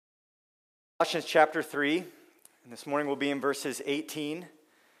Colossians chapter 3, and this morning we'll be in verses 18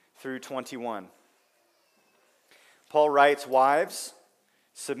 through 21. Paul writes, "Wives,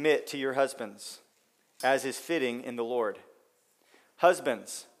 submit to your husbands, as is fitting in the Lord.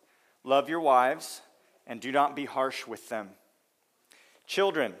 Husbands, love your wives, and do not be harsh with them.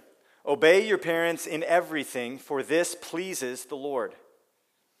 Children, obey your parents in everything, for this pleases the Lord.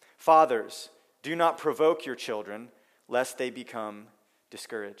 Fathers, do not provoke your children, lest they become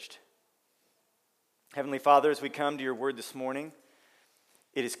discouraged." Heavenly Father, as we come to your word this morning,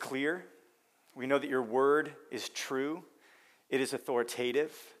 it is clear. We know that your word is true. It is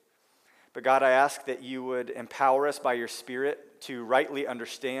authoritative. But God, I ask that you would empower us by your Spirit to rightly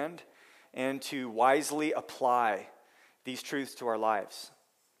understand and to wisely apply these truths to our lives.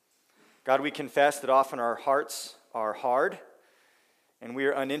 God, we confess that often our hearts are hard and we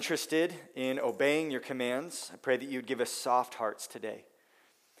are uninterested in obeying your commands. I pray that you would give us soft hearts today.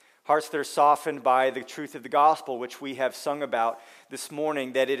 Hearts that are softened by the truth of the gospel, which we have sung about this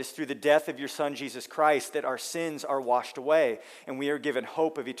morning, that it is through the death of your Son, Jesus Christ, that our sins are washed away and we are given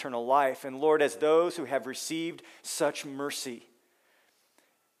hope of eternal life. And Lord, as those who have received such mercy,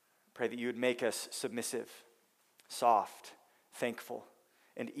 pray that you would make us submissive, soft, thankful,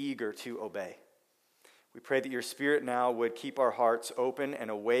 and eager to obey. We pray that your Spirit now would keep our hearts open and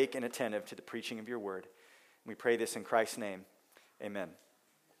awake and attentive to the preaching of your word. We pray this in Christ's name. Amen.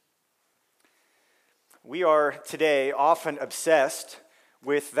 We are today often obsessed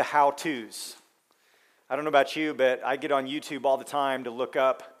with the how-tos. I don't know about you, but I get on YouTube all the time to look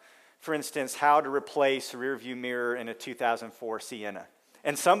up, for instance, how to replace a rearview mirror in a 2004 Sienna.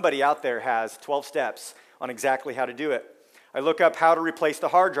 And somebody out there has 12 steps on exactly how to do it. I look up how to replace the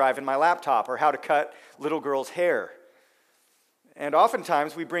hard drive in my laptop or how to cut little girl's hair. And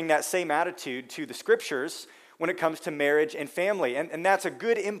oftentimes we bring that same attitude to the scriptures when it comes to marriage and family. And that's a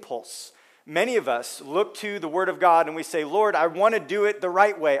good impulse. Many of us look to the Word of God and we say, Lord, I want to do it the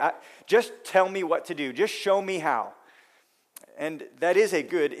right way. Just tell me what to do. Just show me how. And that is a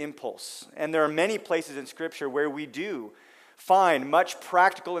good impulse. And there are many places in Scripture where we do find much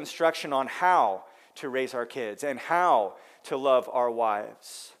practical instruction on how to raise our kids and how to love our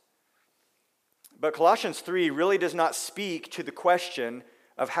wives. But Colossians 3 really does not speak to the question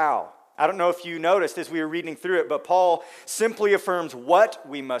of how. I don't know if you noticed as we were reading through it, but Paul simply affirms what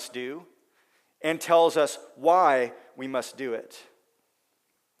we must do and tells us why we must do it.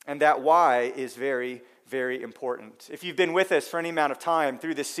 And that why is very, very important. If you've been with us for any amount of time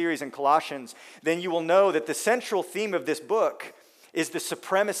through this series in Colossians, then you will know that the central theme of this book is the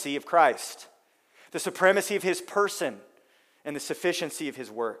supremacy of Christ, the supremacy of his person, and the sufficiency of his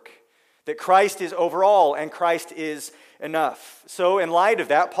work. That Christ is over all and Christ is enough. So in light of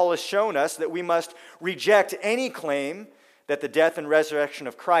that, Paul has shown us that we must reject any claim that the death and resurrection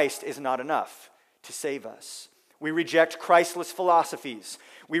of Christ is not enough to save us. We reject Christless philosophies.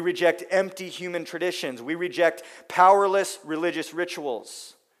 We reject empty human traditions. We reject powerless religious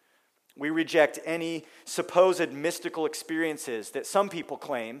rituals. We reject any supposed mystical experiences that some people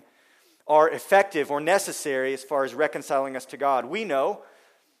claim are effective or necessary as far as reconciling us to God. We know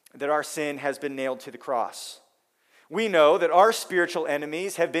that our sin has been nailed to the cross. We know that our spiritual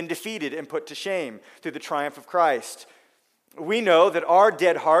enemies have been defeated and put to shame through the triumph of Christ. We know that our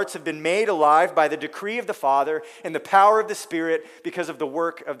dead hearts have been made alive by the decree of the Father and the power of the Spirit because of the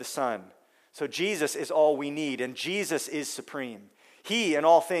work of the Son. So Jesus is all we need, and Jesus is supreme. He, in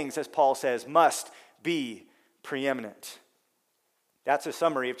all things, as Paul says, must be preeminent. That's a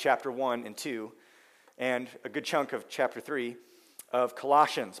summary of chapter 1 and 2, and a good chunk of chapter 3 of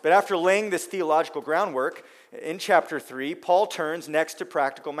Colossians. But after laying this theological groundwork, in chapter 3, Paul turns next to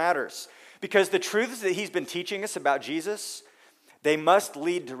practical matters. Because the truths that he's been teaching us about Jesus, they must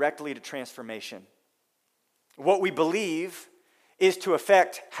lead directly to transformation. What we believe is to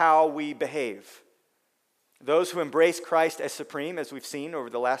affect how we behave. Those who embrace Christ as supreme, as we've seen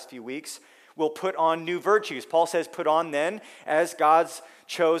over the last few weeks, will put on new virtues. Paul says, put on then, as God's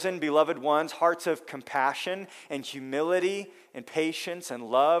chosen, beloved ones, hearts of compassion and humility and patience and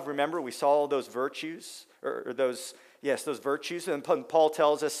love. Remember, we saw all those virtues, those virtues. And Paul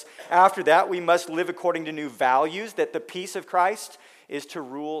tells us after that we must live according to new values, that the peace of Christ is to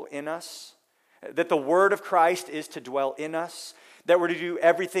rule in us, that the word of Christ is to dwell in us, that we're to do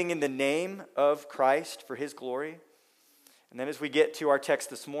everything in the name of Christ for his glory. And then as we get to our text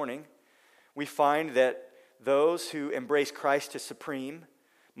this morning, we find that those who embrace Christ as supreme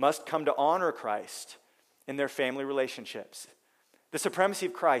must come to honor Christ in their family relationships. The supremacy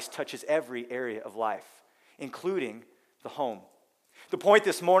of Christ touches every area of life, including the home. The point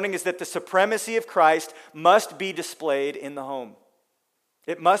this morning is that the supremacy of Christ must be displayed in the home.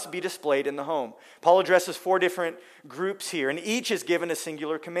 It must be displayed in the home. Paul addresses 4 different groups here, and each is given a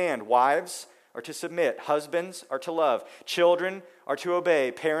singular command. Wives are to submit. Husbands are to love. Children are to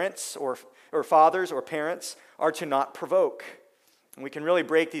obey. Parents or fathers or parents are to not provoke. And we can really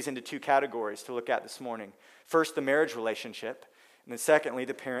break these into 2 categories to look at this morning. First, the marriage relationship, and then secondly,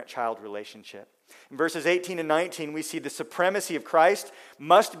 the parent-child relationship. In verses 18 and 19, we see the supremacy of Christ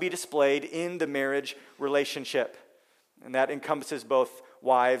must be displayed in the marriage relationship. And that encompasses both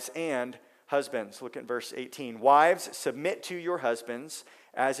wives and husbands. Look at verse 18. Wives, submit to your husbands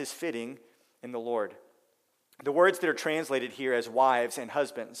as is fitting in the Lord. The words that are translated here as wives and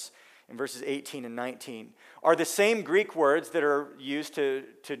husbands in verses 18 and 19 are the same Greek words that are used to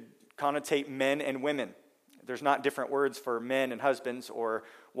connotate men and women. There's not different words for men and husbands or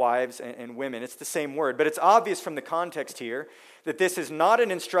wives and women. It's the same word. But it's obvious from the context here that this is not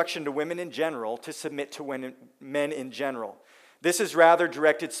an instruction to women in general to submit to men in general. This is rather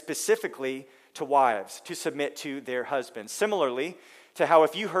directed specifically to wives, to submit to their husbands. Similarly to how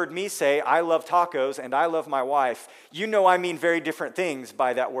if you heard me say, I love tacos and I love my wife, you know I mean very different things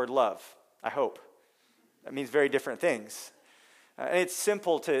by that word love, I hope. That means very different things. And it's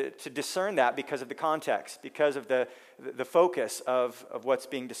simple to discern that because of the context, because of the focus of what's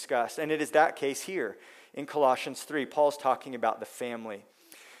being discussed. And it is that case here in Colossians 3. Paul's talking about the family.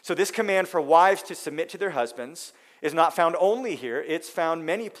 So this command for wives to submit to their husbands is not found only here. It's found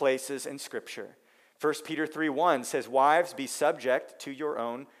many places in Scripture. 1 Peter 3:1 says, wives, be subject to your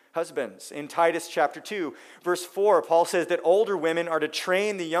own husbands. In Titus chapter 2, verse 4, Paul says that older women are to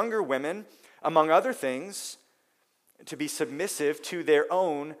train the younger women, among other things, to be submissive to their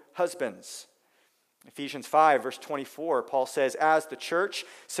own husbands. Ephesians 5, verse 24, Paul says, as the church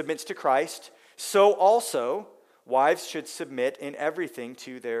submits to Christ, so also wives should submit in everything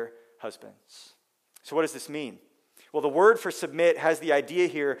to their husbands. So what does this mean? Well, the word for submit has the idea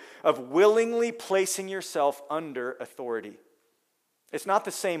here of willingly placing yourself under authority. It's not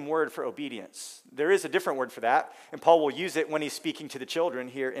the same word for obedience. There is a different word for that, and Paul will use it when he's speaking to the children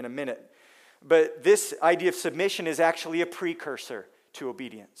here in a minute. But this idea of submission is actually a precursor to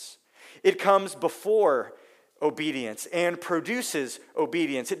obedience. It comes before obedience and produces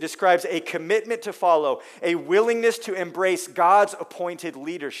obedience. It describes a commitment to follow, a willingness to embrace God's appointed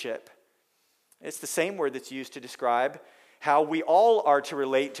leadership. It's the same word that's used to describe how we all are to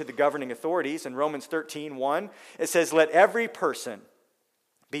relate to the governing authorities. In Romans 13:1, it says, let every person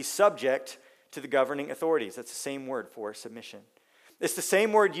be subject to the governing authorities. That's the same word for submission. It's the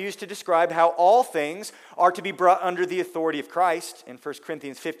same word used to describe how all things are to be brought under the authority of Christ. In 1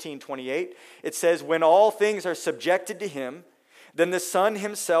 Corinthians 15:28, it says, when all things are subjected to him, then the Son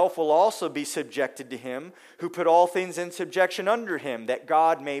himself will also be subjected to him, who put all things in subjection under him, that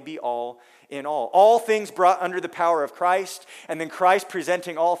God may be all in all. All things brought under the power of Christ, and then Christ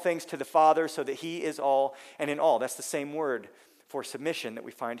presenting all things to the Father so that he is all and in all. That's the same word for submission that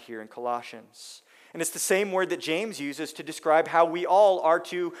we find here in Colossians. And it's the same word that James uses to describe how we all are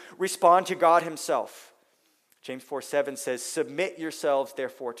to respond to God himself. James 4:7 says, submit yourselves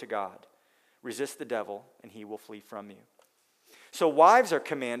therefore to God. Resist the devil, and he will flee from you. So wives are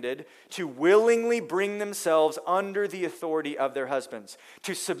commanded to willingly bring themselves under the authority of their husbands,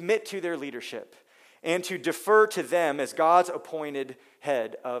 to submit to their leadership, and to defer to them as God's appointed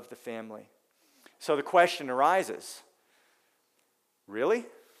head of the family. So the question arises, really?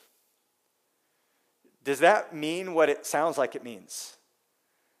 Does that mean what it sounds like it means?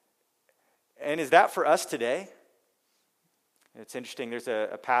 And is that for us today? It's interesting, there's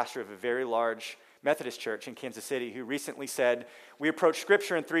a pastor of a very large Methodist church in Kansas City who recently said, we approach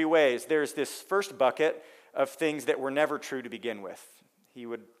Scripture in 3 ways. There's this first bucket of things that were never true to begin with. He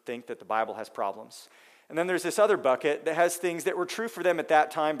would think that the Bible has problems. And then there's this other bucket that has things that were true for them at that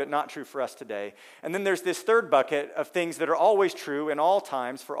time but not true for us today. And then there's this third bucket of things that are always true in all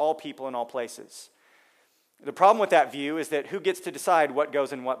times for all people in all places. The problem with that view is that who gets to decide what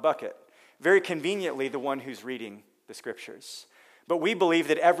goes in what bucket? Very conveniently, the one who's reading the Scriptures. But we believe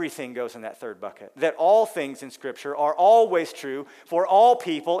that everything goes in that third bucket, that all things in Scripture are always true for all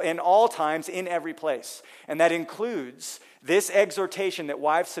people in all times in every place. And that includes this exhortation that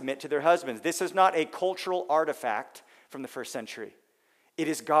wives submit to their husbands. This is not a cultural artifact from the first century. It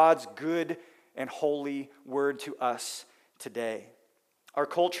is God's good and holy word to us today. Our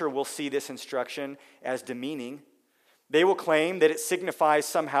culture will see this instruction as demeaning. They will claim that it signifies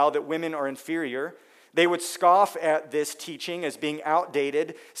somehow that women are inferior. They would scoff at this teaching as being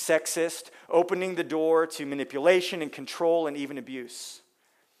outdated, sexist, opening the door to manipulation and control and even abuse.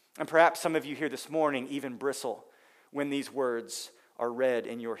 And perhaps some of you here this morning even bristle when these words are read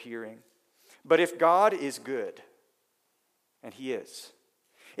in your hearing. But if God is good, and he is,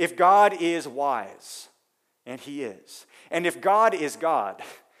 If God is wise, and he is, and if God is God,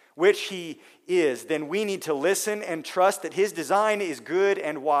 which he is, then we need to listen and trust that his design is good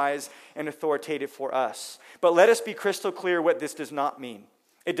and wise and authoritative for us. But let us be crystal clear what this does not mean.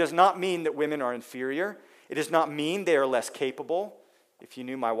 It does not mean that women are inferior. It does not mean they are less capable. If you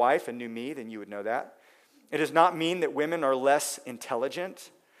knew my wife and knew me, then you would know that. It does not mean that women are less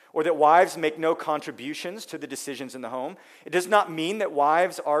intelligent or that wives make no contributions to the decisions in the home. It does not mean that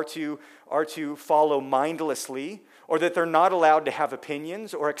wives are to follow mindlessly, or that they're not allowed to have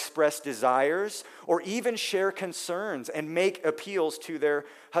opinions or express desires or even share concerns and make appeals to their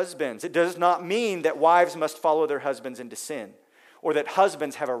husbands. It does not mean that wives must follow their husbands into sin, or that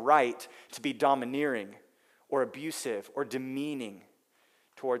husbands have a right to be domineering or abusive or demeaning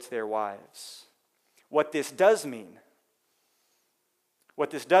towards their wives. What this does mean,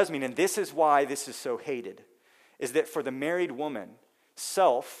 and this is why this is so hated, is that for the married woman,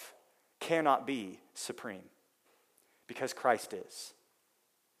 self cannot be supreme because Christ is.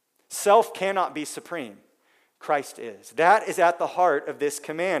 Self cannot be supreme. Christ is. That is at the heart of this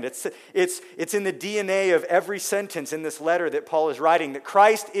command. It's in the DNA of every sentence in this letter that Paul is writing, that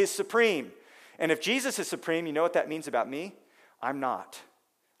Christ is supreme. And if Jesus is supreme, you know what that means about me? I'm not.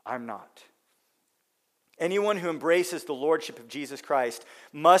 Anyone who embraces the lordship of Jesus Christ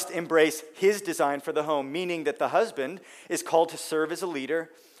must embrace his design for the home, meaning that the husband is called to serve as a leader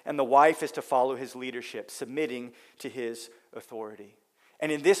and the wife is to follow his leadership, submitting to his authority.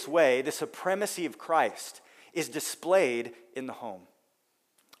 And in this way, the supremacy of Christ is displayed in the home.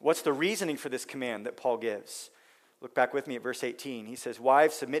 What's the reasoning for this command that Paul gives? Look back with me at verse 18. He says,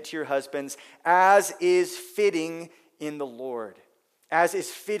 "Wives, submit to your husbands as is fitting in the Lord." As is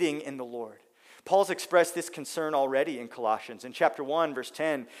fitting in the Lord. Paul's expressed this concern already in Colossians. In chapter 1, verse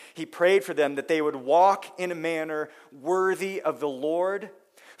 10, he prayed for them that they would walk in a manner worthy of the Lord,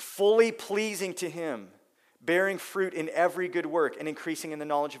 fully pleasing to him, bearing fruit in every good work and increasing in the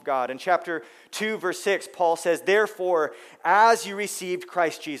knowledge of God. In chapter 2, verse 6, Paul says, "Therefore, as you received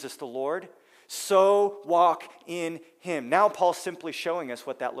Christ Jesus the Lord, so walk in him." Now Paul's simply showing us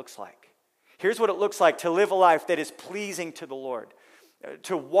what that looks like. Here's what it looks like to live a life that is pleasing to the Lord,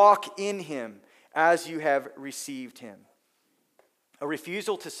 to walk in him as you have received him. A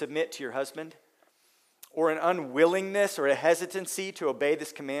refusal to submit to your husband, or an unwillingness or a hesitancy to obey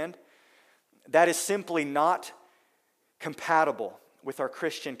this command, that is simply not compatible with our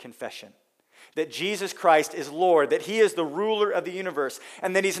Christian confession. That Jesus Christ is Lord, that he is the ruler of the universe,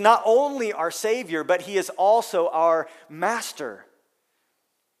 and that he's not only our Savior, but he is also our Master.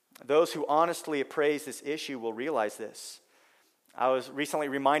 Those who honestly appraise this issue will realize this. I was recently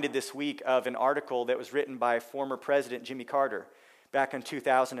reminded this week of an article that was written by former President Jimmy Carter back in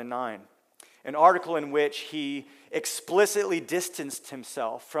 2009. An article in which he explicitly distanced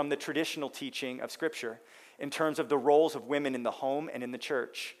himself from the traditional teaching of Scripture in terms of the roles of women in the home and in the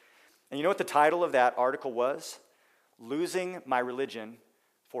church. And you know what the title of that article was? "Losing My Religion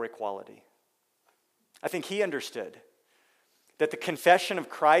for Equality." I think he understood that the confession of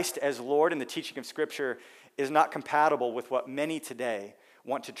Christ as Lord and the teaching of Scripture is not compatible with what many today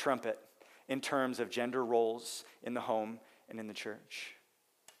want to trumpet in terms of gender roles in the home and in the church.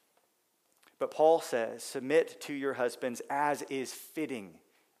 But Paul says, submit to your husbands as is fitting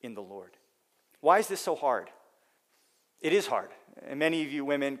in the Lord. Why is this so hard? It is hard, and many of you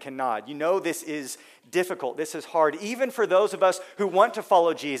women can nod. You know this is difficult, this is hard, even for those of us who want to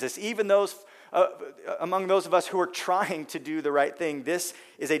follow Jesus, even those among those of us who are trying to do the right thing. This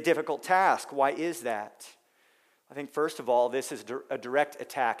is a difficult task. Why is that? I think first of all, this is a direct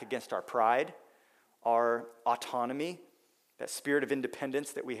attack against our pride, our autonomy, that spirit of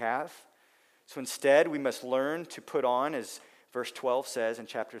independence that we have. So instead, we must learn to put on, as verse 12 says in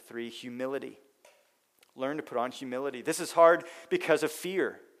chapter 3, humility. Learn to put on humility. This is hard because of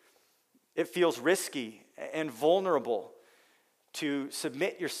fear. It feels risky and vulnerable to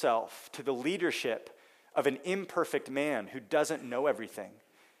submit yourself to the leadership of an imperfect man who doesn't know everything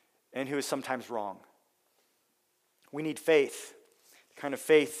and who is sometimes wrong. We need faith, the kind of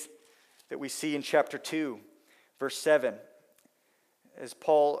faith that we see in chapter 2, verse 7, as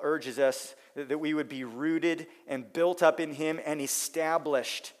Paul urges us that we would be rooted and built up in him and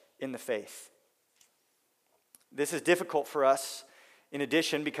established in the faith. This is difficult for us, in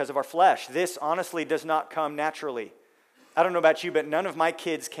addition, because of our flesh. This honestly does not come naturally. I don't know about you, but none of my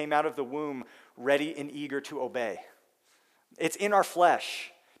kids came out of the womb ready and eager to obey. It's in our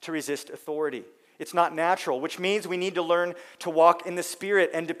flesh to resist authority. It's not natural, which means we need to learn to walk in the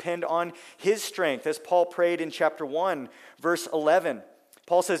Spirit and depend on his strength. As Paul prayed in chapter 1, verse 11,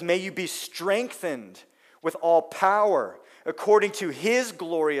 Paul says, "May you be strengthened with all power according to his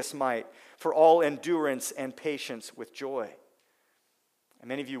glorious might, for all endurance and patience with joy. And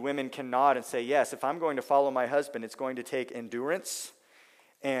many of you women can nod and say, yes, if I'm going to follow my husband, it's going to take endurance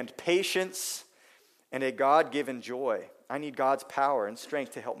and patience and a God-given joy. I need God's power and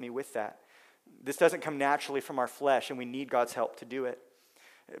strength to help me with that. This doesn't come naturally from our flesh, and we need God's help to do it.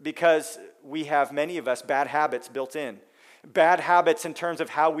 Because we have, many of us, bad habits built in. Bad habits in terms of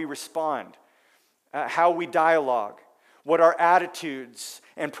how we respond, how we dialogue, what our attitudes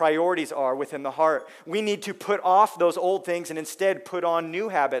and priorities are within the heart. We need to put off those old things and instead put on new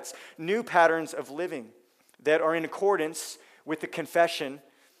habits, new patterns of living that are in accordance with the confession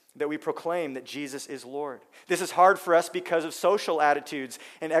that we proclaim that Jesus is Lord. This is hard for us because of social attitudes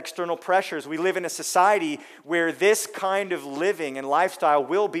and external pressures. We live in a society where this kind of living and lifestyle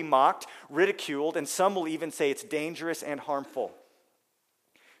will be mocked, ridiculed, and some will even say it's dangerous and harmful.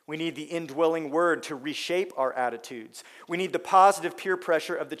 We need the indwelling word to reshape our attitudes. We need the positive peer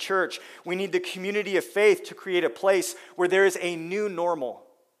pressure of the church. We need the community of faith to create a place where there is a new normal.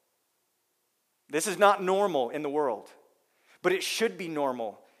 This is not normal in the world, but it should be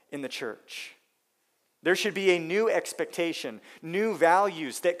normal in the church. There should be a new expectation, new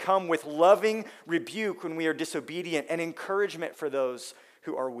values that come with loving rebuke when we are disobedient and encouragement for those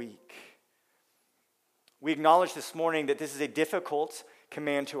who are weak. We acknowledge this morning that this is a difficult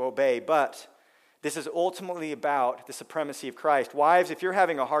command to obey, but this is ultimately about the supremacy of Christ. Wives, if you're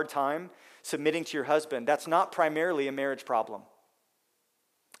having a hard time submitting to your husband, that's not primarily a marriage problem.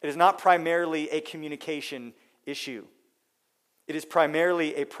 It is not primarily a communication issue. It is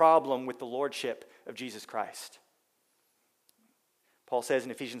primarily a problem with the lordship of Jesus Christ. Paul says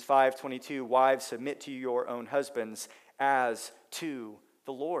in Ephesians 5:22, wives, submit to your own husbands as to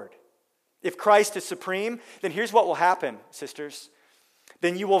the Lord. If Christ is supreme, then here's what will happen, sisters.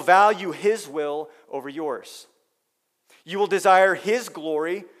 Then you will value his will over yours. You will desire his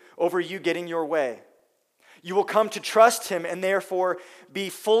glory over you getting your way. You will come to trust him and therefore be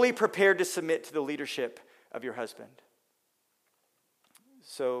fully prepared to submit to the leadership of your husband.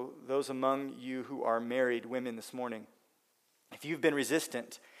 So those among you who are married women this morning, if you've been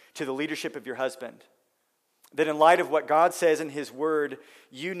resistant to the leadership of your husband, that in light of what God says in his word,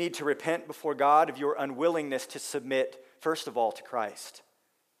 you need to repent before God of your unwillingness to submit, first of all, to Christ.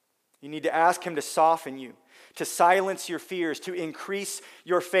 You need to ask him to soften you, to silence your fears, to increase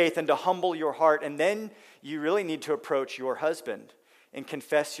your faith, and to humble your heart. And then you really need to approach your husband and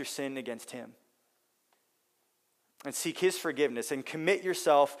confess your sin against him. And seek his forgiveness and commit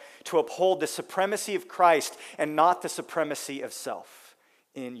yourself to uphold the supremacy of Christ and not the supremacy of self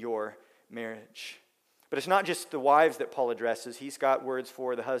in your marriage. But it's not just the wives that Paul addresses. He's got words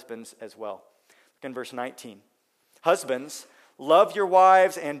for the husbands as well. Look in verse 19. Husbands, love your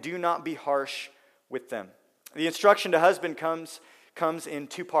wives and do not be harsh with them. The instruction to husband comes in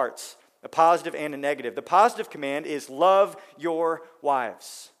two parts, a positive and a negative. The positive command is love your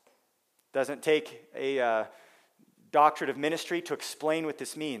wives. Doesn't take a doctorate of ministry to explain what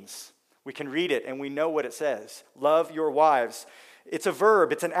this means. We can read it and we know what it says. Love your wives. It's a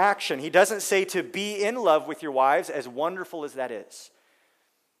verb, it's an action. He doesn't say to be in love with your wives, as wonderful as that is.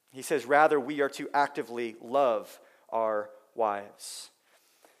 He says rather we are to actively love our wives.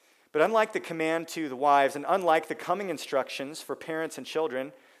 But unlike the command to the wives and unlike the coming instructions for parents and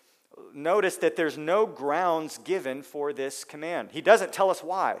children, notice that there's no grounds given for this command. He doesn't tell us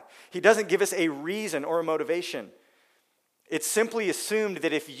why. He doesn't give us a reason or a motivation. It's simply assumed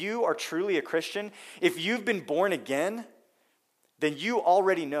that if you are truly a Christian, if you've been born again, then you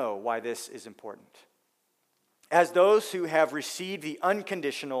already know why this is important. As those who have received the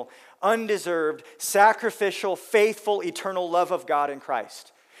unconditional, undeserved, sacrificial, faithful, eternal love of God in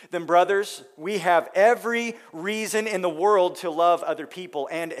Christ, then brothers, we have every reason in the world to love other people,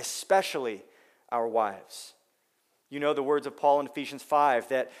 and especially our wives. You know the words of Paul in Ephesians 5,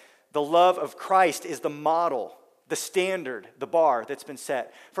 that the love of Christ is the model, the standard, the bar that's been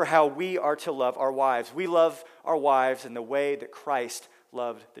set for how we are to love our wives. We love our wives in the way that Christ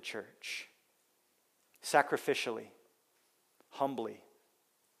loved the church. Sacrificially, humbly,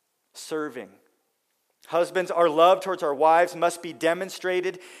 serving. Husbands, our love towards our wives must be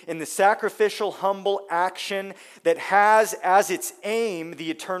demonstrated in the sacrificial, humble action that has as its aim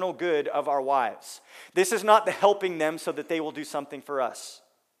the eternal good of our wives. This is not the helping them so that they will do something for us.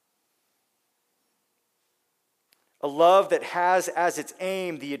 A love that has as its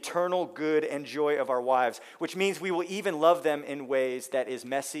aim the eternal good and joy of our wives, which means we will even love them in ways that is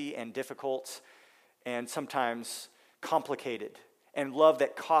messy and difficult and sometimes complicated, and love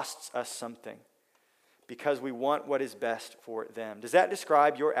that costs us something because we want what is best for them. Does that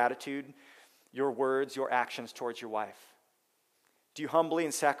describe your attitude, your words, your actions towards your wife? Do you humbly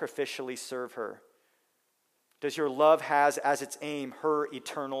and sacrificially serve her? Does your love has as its aim her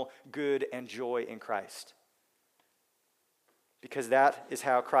eternal good and joy in Christ? Because that is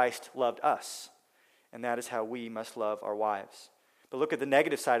how Christ loved us, and that is how we must love our wives. But look at the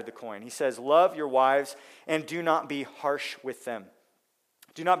negative side of the coin. He says, love your wives and do not be harsh with them.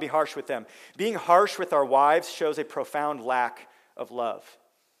 Do not be harsh with them. Being harsh with our wives shows a profound lack of love.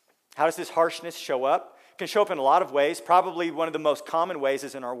 How does this harshness show up? It can show up in a lot of ways. Probably one of the most common ways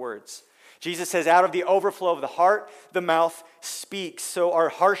is in our words. Jesus says, out of the overflow of the heart, the mouth speaks. So our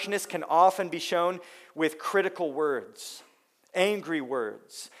harshness can often be shown with critical words, angry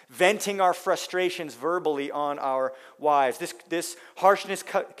words, venting our frustrations verbally on our wives. This harshness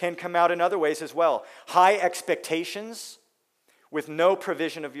can come out in other ways as well. High expectations with no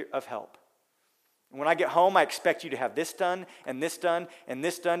provision of help. When I get home, I expect you to have this done, and this done, and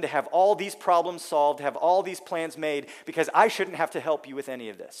this done, to have all these problems solved, to have all these plans made, because I shouldn't have to help you with any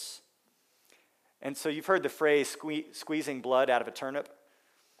of this. And so you've heard the phrase squeezing blood out of a turnip.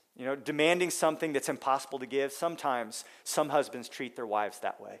 You know, demanding something that's impossible to give. Sometimes some husbands treat their wives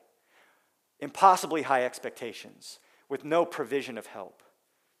that way. Impossibly high expectations with no provision of help.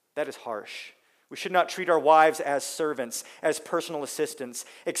 That is harsh. We should not treat our wives as servants, as personal assistants,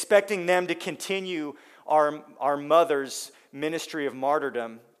 expecting them to continue our mother's ministry of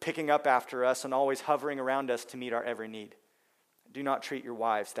martyrdom, picking up after us and always hovering around us to meet our every need. Do not treat your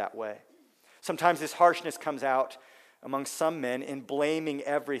wives that way. Sometimes this harshness comes out among some men in blaming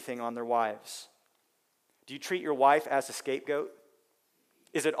everything on their wives. Do you treat your wife as a scapegoat?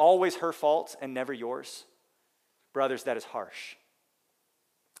 Is it always her fault and never yours? Brothers, that is harsh.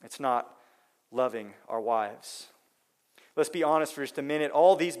 It's not loving our wives. Let's be honest for just a minute.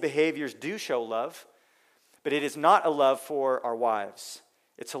 All these behaviors do show love, but it is not a love for our wives.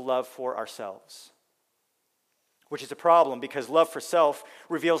 It's a love for ourselves. Which is a problem because love for self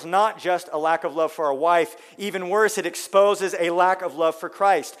reveals not just a lack of love for our wife, even worse, it exposes a lack of love for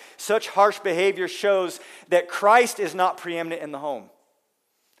Christ. Such harsh behavior shows that Christ is not preeminent in the home.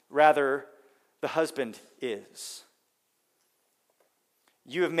 Rather, the husband is.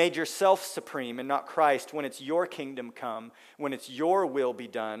 You have made yourself supreme and not Christ when it's your kingdom come, when it's your will be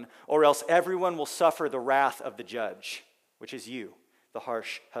done, or else everyone will suffer the wrath of the judge, which is you, the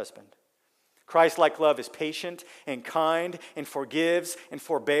harsh husband. Christ-like love is patient and kind and forgives and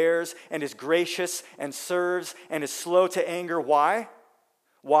forbears and is gracious and serves and is slow to anger. Why?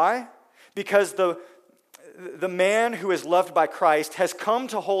 Why? Because the man who is loved by Christ has come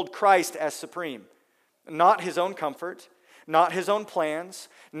to hold Christ as supreme. Not his own comfort, not his own plans,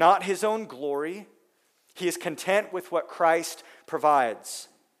 not his own glory. He is content with what Christ provides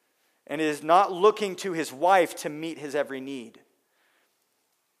and is not looking to his wife to meet his every need.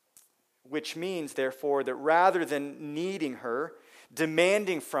 Which means, therefore, that rather than needing her,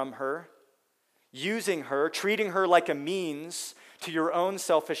 demanding from her, using her, treating her like a means to your own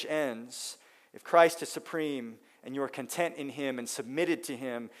selfish ends, if Christ is supreme and you are content in him and submitted to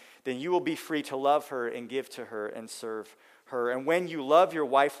him, then you will be free to love her and give to her and serve her. And when you love your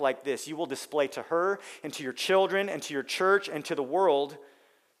wife like this, you will display to her and to your children and to your church and to the world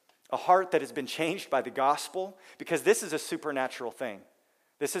a heart that has been changed by the gospel, because this is a supernatural thing.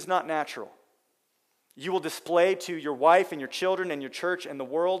 This is not natural. You will display to your wife and your children and your church and the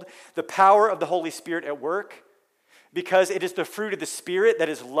world the power of the Holy Spirit at work, because it is the fruit of the Spirit that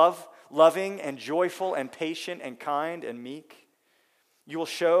is loving and joyful and patient and kind and meek. You will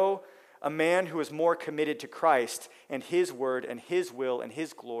show a man who is more committed to Christ and his word and his will and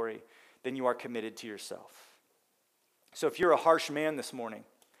his glory than you are committed to yourself. So if you're a harsh man this morning,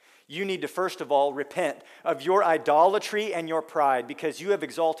 you need to first of all repent of your idolatry and your pride because you have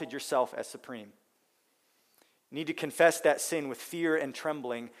exalted yourself as supreme. You need to confess that sin with fear and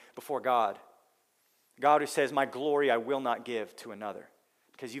trembling before God. God who says, my glory I will not give to another,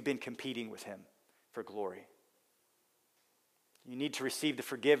 because you've been competing with him for glory. You need to receive the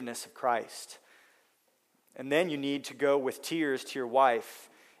forgiveness of Christ. And then you need to go with tears to your wife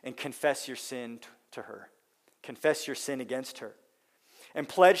and confess your sin to her. Confess your sin against her. And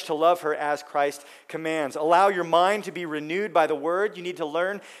pledge to love her as Christ commands. Allow your mind to be renewed by the word. You need to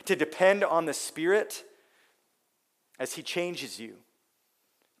learn to depend on the Spirit as he changes you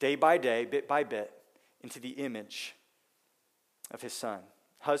day by day, bit by bit, into the image of his Son.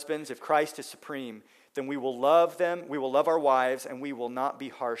 Husbands, if Christ is supreme, then we will love them, we will love our wives, and we will not be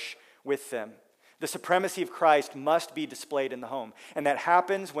harsh with them. The supremacy of Christ must be displayed in the home. And that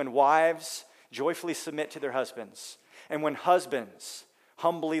happens when wives joyfully submit to their husbands, and when husbands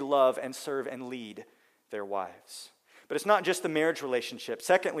humbly love and serve and lead their wives. But it's not just the marriage relationship.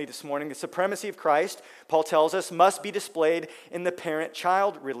 Secondly, this morning, the supremacy of Christ, Paul tells us, must be displayed in the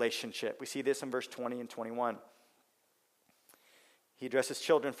parent-child relationship. We see this in verse 20 and 21. He addresses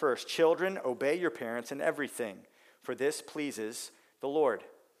children first. Children, obey your parents in everything, for this pleases the Lord.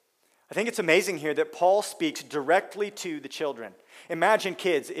 I think it's amazing here that Paul speaks directly to the children. Imagine,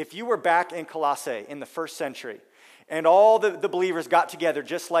 kids, if you were back in Colossae in the first century, and all the believers got together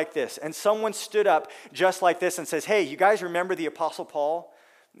just like this, and someone stood up just like this and says, hey, you guys remember the Apostle Paul?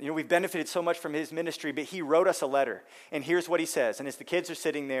 You know, we've benefited so much from his ministry, but he wrote us a letter, and here's what he says. And as the kids are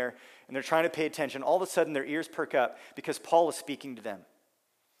sitting there, and they're trying to pay attention, all of a sudden their ears perk up because Paul is speaking to them.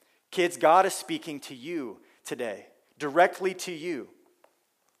 Kids, God is speaking to you today, directly to you.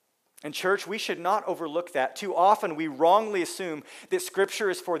 And church, we should not overlook that. Too often we wrongly assume that Scripture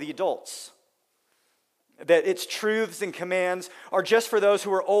is for the adults, that its truths and commands are just for those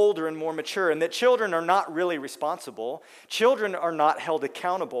who are older and more mature, and that children are not really responsible. Children are not held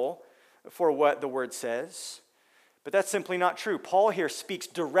accountable for what the Word says. But that's simply not true. Paul here speaks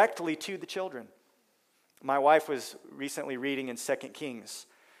directly to the children. My wife was recently reading in 2 Kings,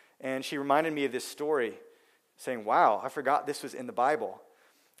 and she reminded me of this story, saying, wow, I forgot this was in the Bible.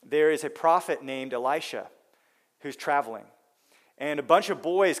 There is a prophet named Elisha who's traveling, and a bunch of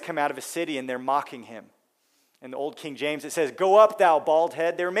boys come out of a city, and they're mocking him. In the old King James, it says, go up, thou bald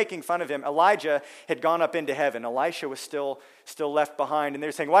head. They were making fun of him. Elijah had gone up into heaven. Elisha was still left behind. And they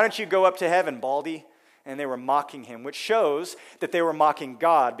were saying, why don't you go up to heaven, baldy? And they were mocking him, which shows that they were mocking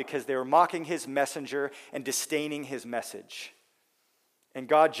God because they were mocking his messenger and disdaining his message. And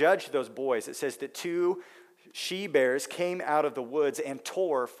God judged those boys. It says that 2 she-bears came out of the woods and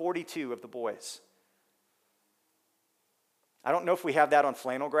tore 42 of the boys. I don't know if we have that on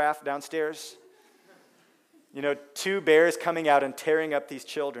flannel graph downstairs. 2 bears coming out and tearing up these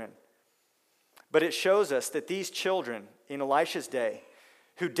children. But it shows us that these children in Elisha's day,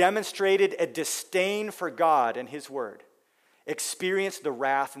 who demonstrated a disdain for God and his word, experienced the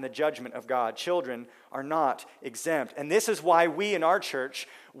wrath and the judgment of God. Children are not exempt. And this is why we in our church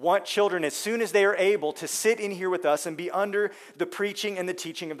want children, as soon as they are able, to sit in here with us and be under the preaching and the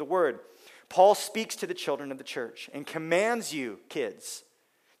teaching of the word. Paul speaks to the children of the church and commands you, kids,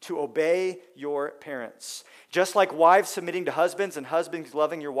 to obey your parents. Just like wives submitting to husbands and husbands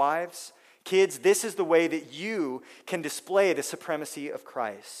loving your wives, kids, this is the way that you can display the supremacy of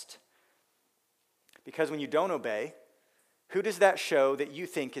Christ. Because when you don't obey, who does that show that you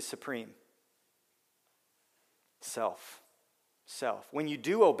think is supreme? Self. When you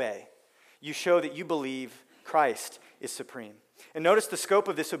do obey, you show that you believe Christ is supreme. And notice the scope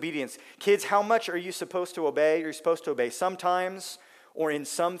of this obedience. Kids, how much are you supposed to obey? You're supposed to obey sometimes, or in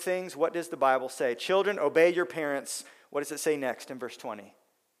some things. What does the Bible say? Children, obey your parents. What does it say next in verse 20?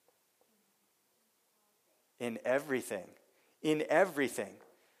 In everything. In everything.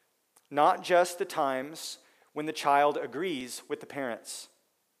 Not just the times when the child agrees with the parents.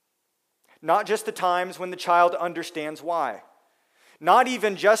 Not just the times when the child understands why. Not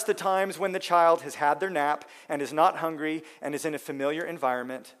even just the times when the child has had their nap and is not hungry and is in a familiar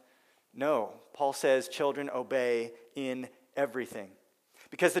environment. No, Paul says, children, obey in everything.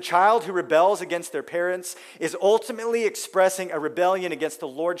 Because the child who rebels against their parents is ultimately expressing a rebellion against the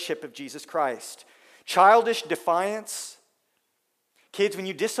lordship of Jesus Christ. Childish defiance. Kids, when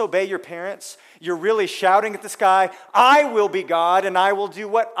you disobey your parents, you're really shouting at the sky, I will be God and I will do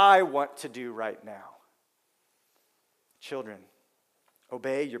what I want to do right now. Children,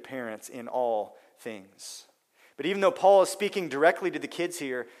 obey your parents in all things. But even though Paul is speaking directly to the kids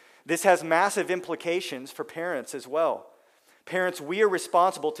here, this has massive implications for parents as well. Parents, we are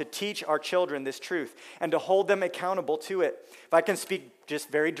responsible to teach our children this truth and to hold them accountable to it. If I can speak just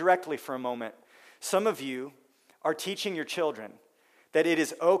very directly for a moment, some of you are teaching your children that it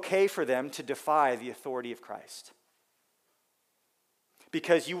is okay for them to defy the authority of Christ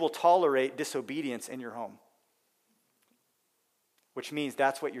because you will tolerate disobedience in your home, which means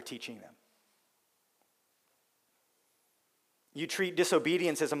that's what you're teaching them. You treat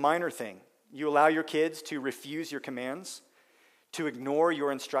disobedience as a minor thing. You allow your kids to refuse your commands, to ignore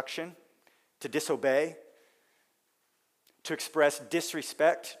your instruction, to disobey, to express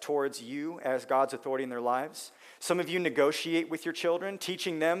disrespect towards you as God's authority in their lives. Some of you negotiate with your children,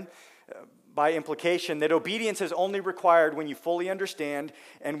 teaching them by implication that obedience is only required when you fully understand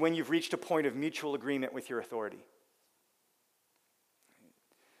and when you've reached a point of mutual agreement with your authority.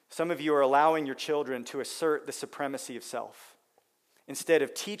 Some of you are allowing your children to assert the supremacy of self instead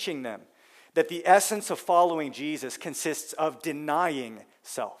of teaching them that the essence of following Jesus consists of denying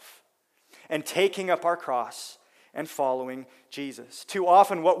self and taking up our cross and following Jesus. Too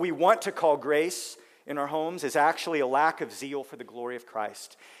often what we want to call grace in our homes is actually a lack of zeal for the glory of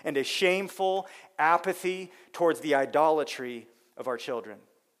Christ and a shameful apathy towards the idolatry of our children.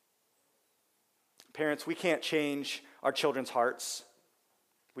 Parents, we can't change our children's hearts.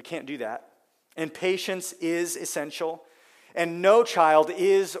 We can't do that. And patience is essential. And no child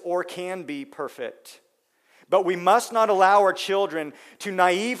is or can be perfect. But we must not allow our children to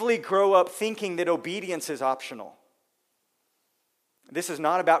naively grow up thinking that obedience is optional. This is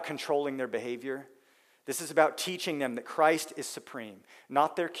not about controlling their behavior. This is about teaching them that Christ is supreme,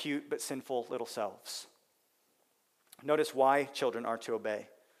 not their cute but sinful little selves. Notice why children are to obey.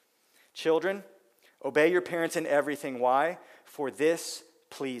 Children, obey your parents in everything. Why? For this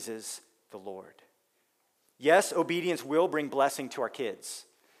pleases the Lord. Yes, obedience will bring blessing to our kids.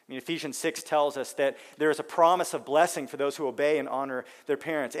 Ephesians 6 tells us that there is a promise of blessing for those who obey and honor their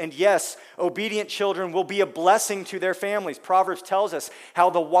parents. And yes, obedient children will be a blessing to their families. Proverbs tells us how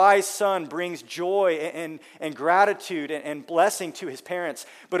the wise son brings joy and gratitude and blessing to his parents,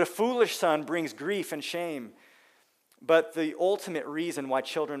 but a foolish son brings grief and shame. But the ultimate reason why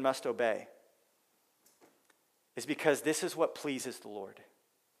children must obey is because this is what pleases the Lord.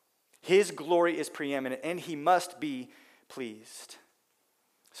 His glory is preeminent, and he must be pleased.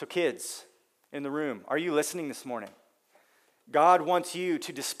 So kids in the room, are you listening this morning? God wants you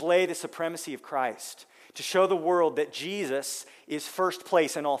to display the supremacy of Christ, to show the world that Jesus is first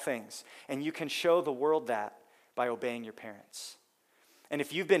place in all things. And you can show the world that by obeying your parents. And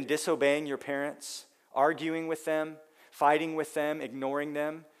if you've been disobeying your parents, arguing with them, fighting with them, ignoring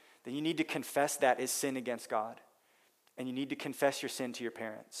them, then you need to confess that as sin against God. And you need to confess your sin to your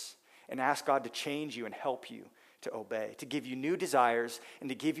parents and ask God to change you and help you to obey, to give you new desires, and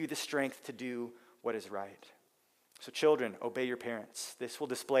to give you the strength to do what is right. So children, obey your parents. This will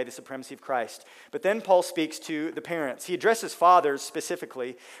display the supremacy of Christ. But then Paul speaks to the parents. He addresses fathers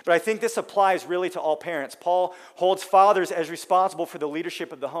specifically, but I think this applies really to all parents. Paul holds fathers as responsible for the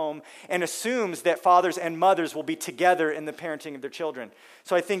leadership of the home and assumes that fathers and mothers will be together in the parenting of their children.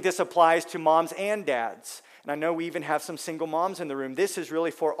 So I think this applies to moms and dads. And I know we even have some single moms in the room. This is really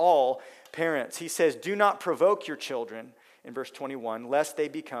for all parents. He says, do not provoke your children, in verse 21, lest they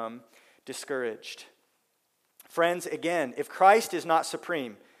become discouraged. Friends, again, if Christ is not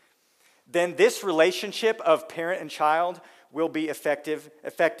supreme, then this relationship of parent and child will be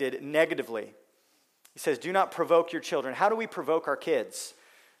affected negatively. He says, do not provoke your children. How do we provoke our kids?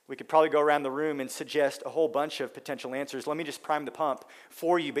 We could probably go around the room and suggest a whole bunch of potential answers. Let me just prime the pump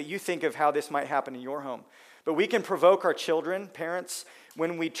for you, but you think of how this might happen in your home. But we can provoke our children, parents,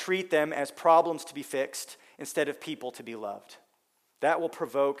 when we treat them as problems to be fixed instead of people to be loved. That will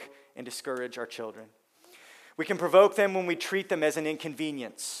provoke and discourage our children. We can provoke them when we treat them as an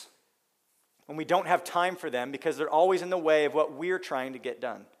inconvenience, when we don't have time for them because they're always in the way of what we're trying to get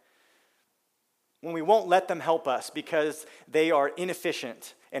done. When we won't let them help us because they are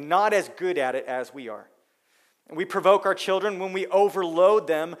inefficient and not as good at it as we are. And we provoke our children when we overload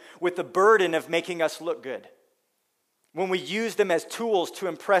them with the burden of making us look good. When we use them as tools to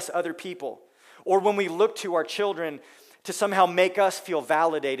impress other people. Or when we look to our children to somehow make us feel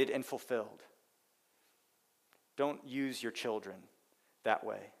validated and fulfilled. Don't use your children that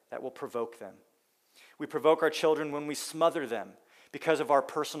way. That will provoke them. We provoke our children when we smother them because of our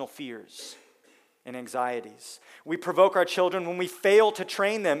personal fears and anxieties. We provoke our children when we fail to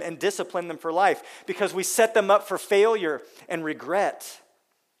train them and discipline them for life because we set them up for failure and regret.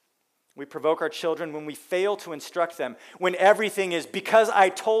 We provoke our children when we fail to instruct them, when everything is because I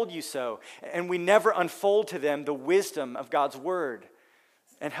told you so, and we never unfold to them the wisdom of God's word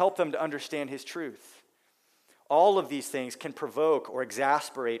and help them to understand his truth. All of these things can provoke or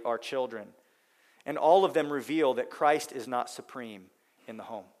exasperate our children, and all of them reveal that Christ is not supreme in the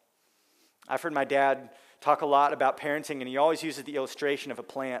home. I've heard my dad talk a lot about parenting, and he always uses the illustration of a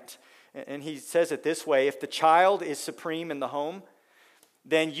plant. And he says it this way: if the child is supreme in the home,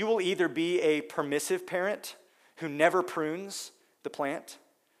 then you will either be a permissive parent who never prunes the plant,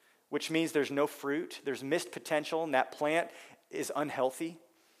 which means there's no fruit, there's missed potential, and that plant is unhealthy.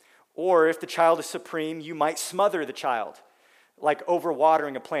 Or if the child is supreme, you might smother the child, like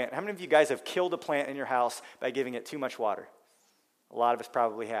overwatering a plant. How many of you guys have killed a plant in your house by giving it too much water? A lot of us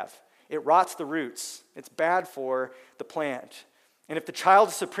probably have. It rots the roots. It's bad for the plant. And if the child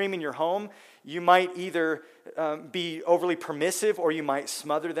is supreme in your home, you might either be overly permissive or you might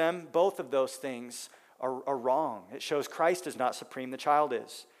smother them. Both of those things are wrong. It shows Christ is not supreme, the child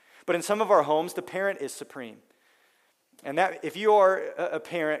is. But in some of our homes, the parent is supreme. And that if you are a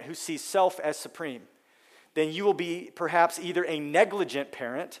parent who sees self as supreme, then you will be perhaps either a negligent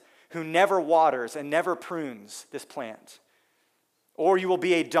parent who never waters and never prunes this plant, or you will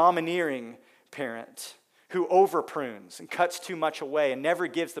be a domineering parent who over prunes and cuts too much away and never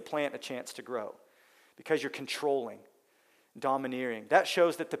gives the plant a chance to grow because you're controlling, domineering. That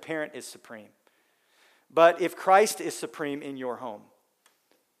shows that the parent is supreme. But if Christ is supreme in your home,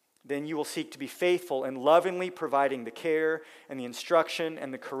 then you will seek to be faithful in lovingly providing the care and the instruction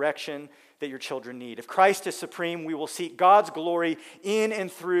and the correction that your children need. If Christ is supreme, we will seek God's glory in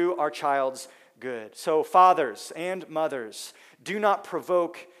and through our child's good. So fathers and mothers, do not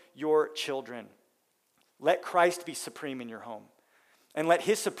provoke your children. Let Christ be supreme in your home, and let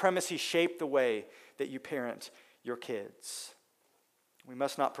his supremacy shape the way that you parent your kids. We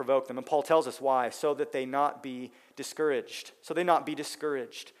must not provoke them, and Paul tells us why, so that they not be discouraged.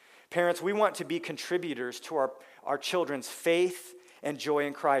 Parents, we want to be contributors to our children's faith and joy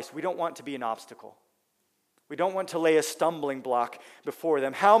in Christ. We don't want to be an obstacle. We don't want to lay a stumbling block before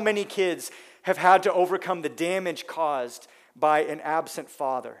them. How many kids have had to overcome the damage caused by an absent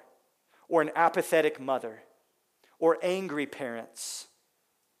father, or an apathetic mother, or angry parents,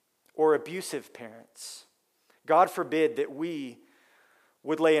 or abusive parents? God forbid that we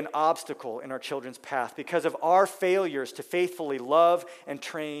would lay an obstacle in our children's path because of our failures to faithfully love and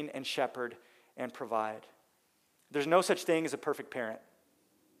train and shepherd and provide. There's no such thing as a perfect parent.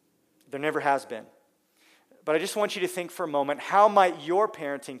 There never has been. But I just want you to think for a moment, how might your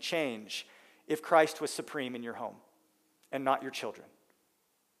parenting change if Christ was supreme in your home and not your children?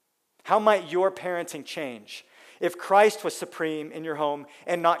 How might your parenting change if Christ was supreme in your home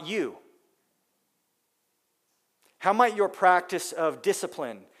and not you? How might your practice of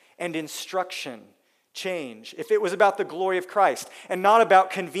discipline and instruction change if it was about the glory of Christ and not about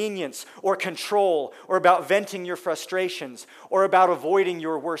convenience or control or about venting your frustrations or about avoiding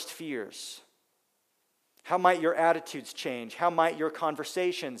your worst fears? How might your attitudes change? How might your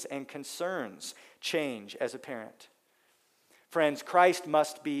conversations and concerns change as a parent? Friends, Christ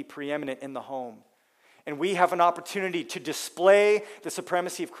must be preeminent in the home, and we have an opportunity to display the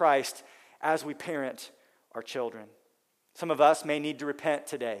supremacy of Christ as we parent our children. Some of us may need to repent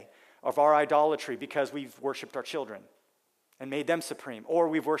today of our idolatry because we've worshiped our children and made them supreme, or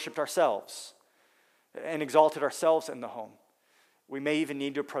we've worshiped ourselves and exalted ourselves in the home. We may even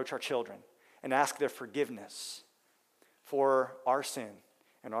need to approach our children and ask their forgiveness for our sin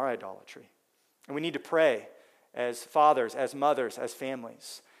and our idolatry. And we need to pray as fathers, as mothers, as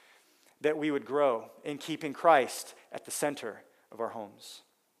families, that we would grow in keeping Christ at the center of our homes.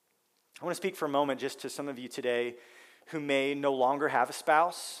 I want to speak for a moment just to some of you today who may no longer have a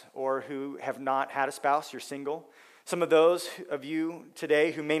spouse or who have not had a spouse. You're single. Some of those of you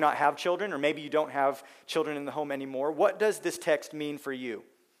today who may not have children, or maybe you don't have children in the home anymore. What does this text mean for you?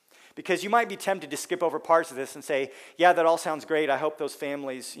 Because you might be tempted to skip over parts of this and say, yeah, that all sounds great. I hope those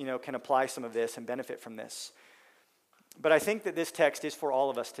families, can apply some of this and benefit from this. But I think that this text is for all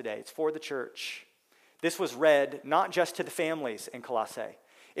of us today. It's for the church. This was read not just to the families in Colossae.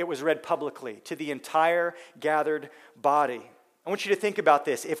 It was read publicly to the entire gathered body. I want you to think about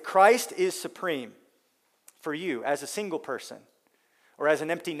this. If Christ is supreme for you as a single person or as an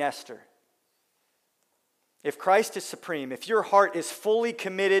empty nester, if Christ is supreme, if your heart is fully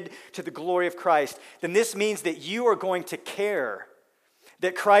committed to the glory of Christ, then this means that you are going to care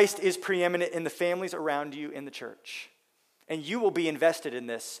that Christ is preeminent in the families around you in the church. And you will be invested in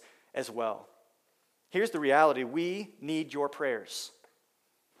this as well. Here's the reality. We need your prayers.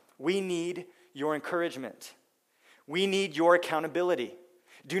 We need your encouragement. We need your accountability.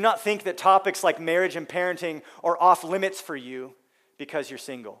 Do not think that topics like marriage and parenting are off limits for you because you're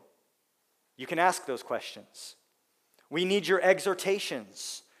single. You can ask those questions. We need your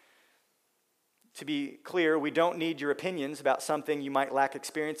exhortations. To be clear, we don't need your opinions about something you might lack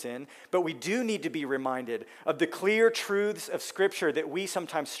experience in, but we do need to be reminded of the clear truths of Scripture that we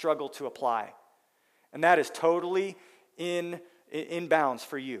sometimes struggle to apply. And that is totally in bounds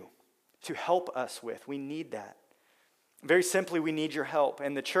for you to help us with. We need that. Very simply, we need your help,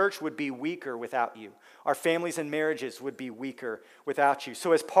 and the church would be weaker without you. Our families and marriages would be weaker without you.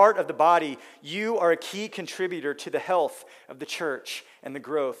 So as part of the body, you are a key contributor to the health of the church and the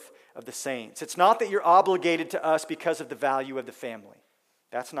growth of the saints. It's not that you're obligated to us because of the value of the family.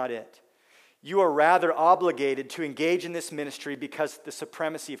 That's not it. You are rather obligated to engage in this ministry because the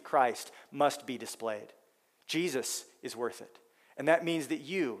supremacy of Christ must be displayed. Jesus is worth it. And that means that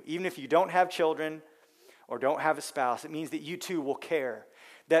you, even if you don't have children or don't have a spouse, it means that you too will care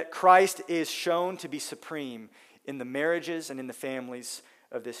that Christ is shown to be supreme in the marriages and in the families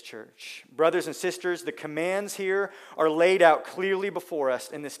of this church. Brothers and sisters, the commands here are laid out clearly before us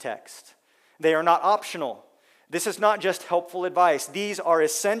in this text. They are not optional. This is not just helpful advice. These are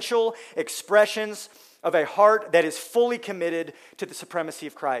essential expressions of a heart that is fully committed to the supremacy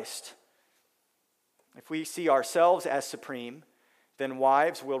of Christ. If we see ourselves as supreme, then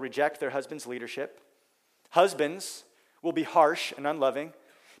wives will reject their husband's leadership. Husbands will be harsh and unloving.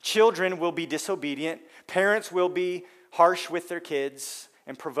 Children will be disobedient. Parents will be harsh with their kids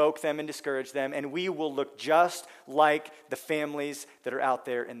and provoke them and discourage them. And we will look just like the families that are out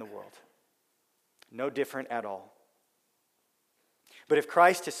there in the world. No different at all. But if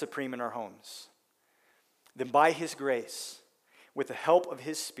Christ is supreme in our homes, then by his grace, with the help of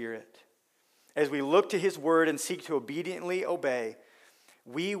his Spirit, as we look to his word and seek to obediently obey,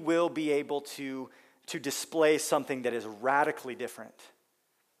 we will be able to display something that is radically different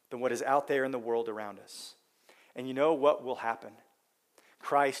than what is out there in the world around us. And you know what will happen?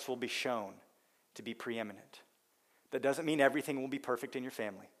 Christ will be shown to be preeminent. That doesn't mean everything will be perfect in your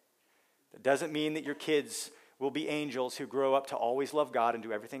family. That doesn't mean that your kids will be angels who grow up to always love God and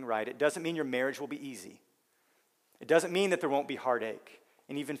do everything right. It doesn't mean your marriage will be easy. It doesn't mean that there won't be heartache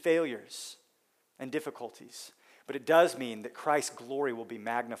and even failures and difficulties. But it does mean that Christ's glory will be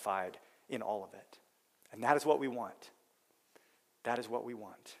magnified in all of it. And that is what we want. That is what we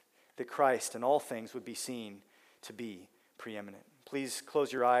want. That Christ in all things would be seen to be preeminent. Please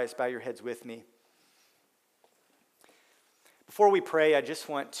close your eyes, bow your heads with me. Before we pray, I just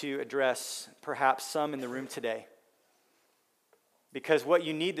want to address perhaps some in the room today. Because what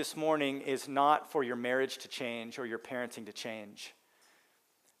you need this morning is not for your marriage to change or your parenting to change.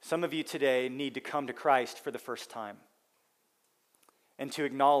 Some of you today need to come to Christ for the first time and to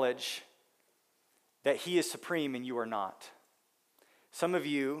acknowledge that he is supreme and you are not. Some of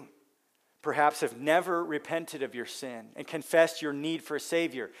you perhaps have never repented of your sin and confessed your need for a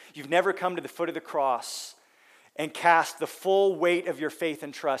Savior. You've never come to the foot of the cross and cast the full weight of your faith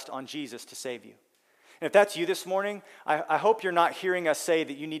and trust on Jesus to save you. And if that's you this morning, I hope you're not hearing us say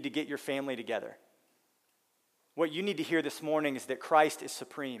that you need to get your family together. What you need to hear this morning is that Christ is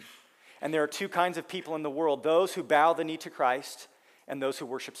supreme. And there are two kinds of people in the world, those who bow the knee to Christ and those who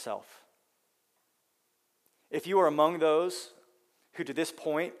worship self. If you are among those who to this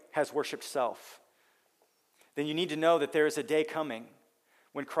point has worshiped self, then you need to know that there is a day coming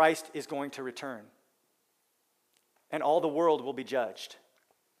when Christ is going to return. And all the world will be judged.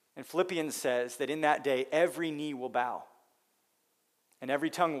 And Philippians says that in that day, every knee will bow. And every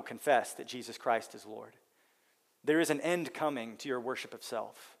tongue will confess that Jesus Christ is Lord. There is an end coming to your worship of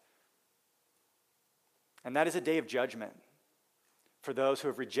self. And that is a day of judgment for those who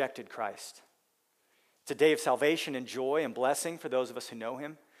have rejected Christ. It's a day of salvation and joy and blessing for those of us who know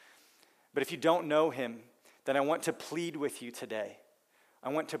him. But if you don't know him, then I want to plead with you today. I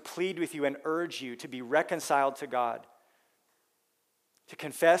want to plead with you and urge you to be reconciled to God, to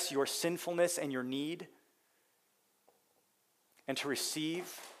confess your sinfulness and your need, and to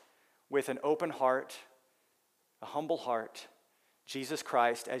receive with an open heart, a humble heart, Jesus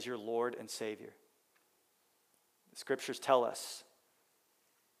Christ as your Lord and Savior. The scriptures tell us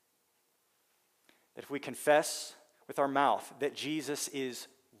that if we confess with our mouth that Jesus is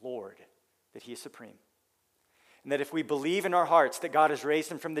Lord, that he is supreme, and that if we believe in our hearts that God has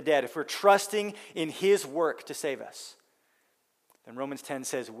raised him from the dead, if we're trusting in his work to save us, then Romans 10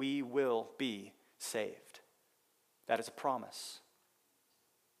 says we will be saved. That is a promise.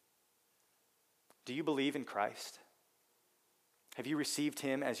 Do you believe in Christ? Have you received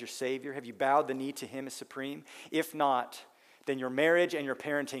him as your Savior? Have you bowed the knee to him as supreme? If not, then your marriage and your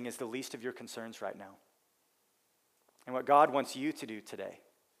parenting is the least of your concerns right now. And what God wants you to do today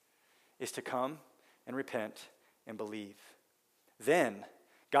is to come and repent and believe. Then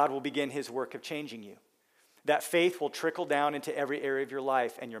God will begin his work of changing you. That faith will trickle down into every area of your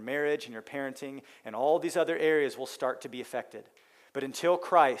life, and your marriage and your parenting and all these other areas will start to be affected. But until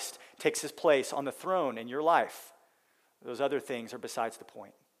Christ takes his place on the throne in your life, those other things are besides the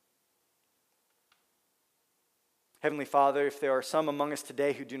point. Heavenly Father, if there are some among us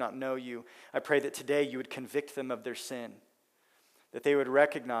today who do not know you, I pray that today you would convict them of their sin, that they would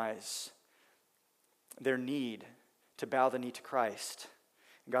recognize their need to bow the knee to Christ.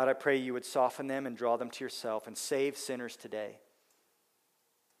 God, I pray you would soften them and draw them to yourself and save sinners today.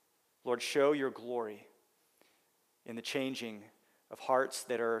 Lord, show your glory in the changing of hearts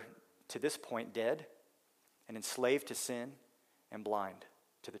that are to this point dead and enslaved to sin and blind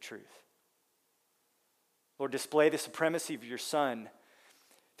to the truth. Lord, display the supremacy of your Son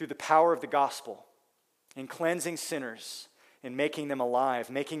through the power of the gospel in cleansing sinners and making them alive,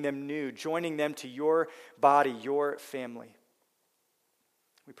 making them new, joining them to your body, your family.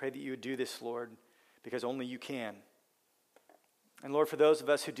 We pray that you would do this, Lord, because only you can. And Lord, for those of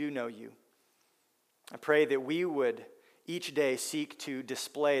us who do know you, I pray that we would each day seek to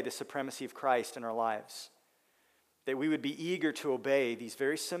display the supremacy of Christ in our lives. that we would be eager to obey these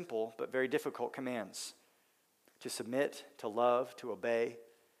very simple but very difficult commands, to submit, to love, to obey,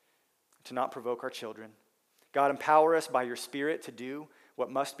 to not provoke our children. God, empower us by your Spirit to do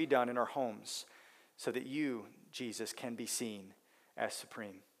what must be done in our homes so that you, Jesus, can be seen as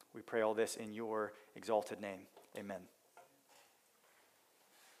supreme. We pray all this in your exalted name. Amen.